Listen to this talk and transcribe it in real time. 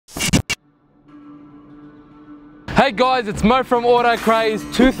Hey guys, it's Mo from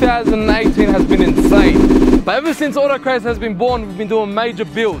AutoCraze. 2018 has been insane. But ever since AutoCraze has been born, we've been doing major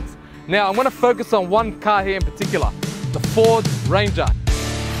builds. Now I'm going to focus on one car here in particular, the Ford Ranger.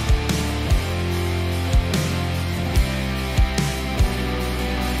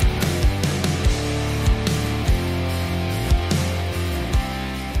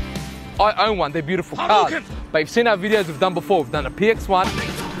 I own one, they're beautiful cars. But you've seen our videos we've done before. We've done a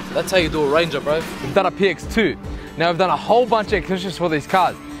PX1, that's how you do a Ranger, bro. We've done a PX2. Now we've done a whole bunch of extensions for these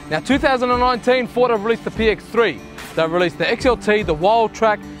cars. Now 2019, Ford have released the PX3. They've released the XLT, the Wild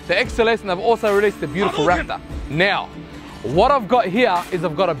Track, the XLS, and they've also released the beautiful Raptor. Now, what I've got here is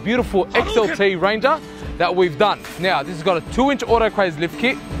I've got a beautiful XLT Ranger that we've done. Now, this has got a 2-inch AutoCraze lift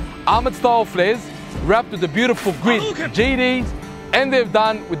kit, armored style flares, wrapped with the beautiful grid GDs, and they've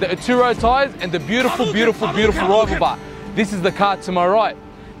done with the Arturo tires and the beautiful rival bar. This is the car to my right.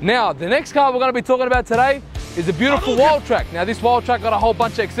 Now, the next car we're going to be talking about today is a beautiful Wild Track. Now, this Wild Track got a whole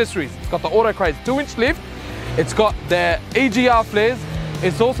bunch of accessories. It's got the AutoCraze 2-inch lift, it's got the EGR flares,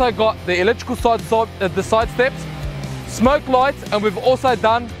 it's also got the electrical side steps, smoke lights, and we've also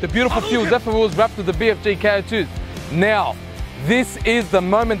done the beautiful fuel zephyr wheels wrapped with the BFG KO2s. Now, this is the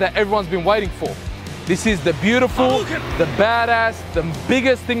moment that everyone's been waiting for. This is the beautiful, the badass, the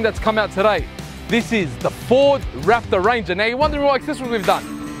biggest thing that's come out today. This is the Ford Raptor Ranger. Now you're wondering what accessories we've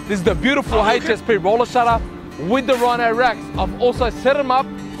done. This is the beautiful HSP roller shutter with the Rhino racks. I've also set them up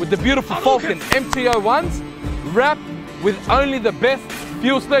with the beautiful Falcon MTO1s wrapped with only the best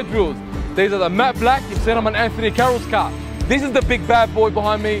fuel sledge wheels. These are the matte black, you've seen them on Anthony Carroll's car. This is the big bad boy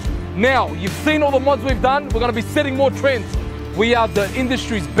behind me. Now, you've seen all the mods we've done, we're gonna be setting more trends. We are the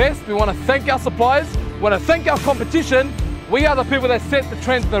industry's best. We want to thank our suppliers. We want to thank our competition. We are the people that set the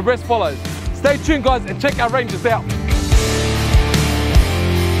trends and the rest follows. Stay tuned, guys, and check our Rangers out.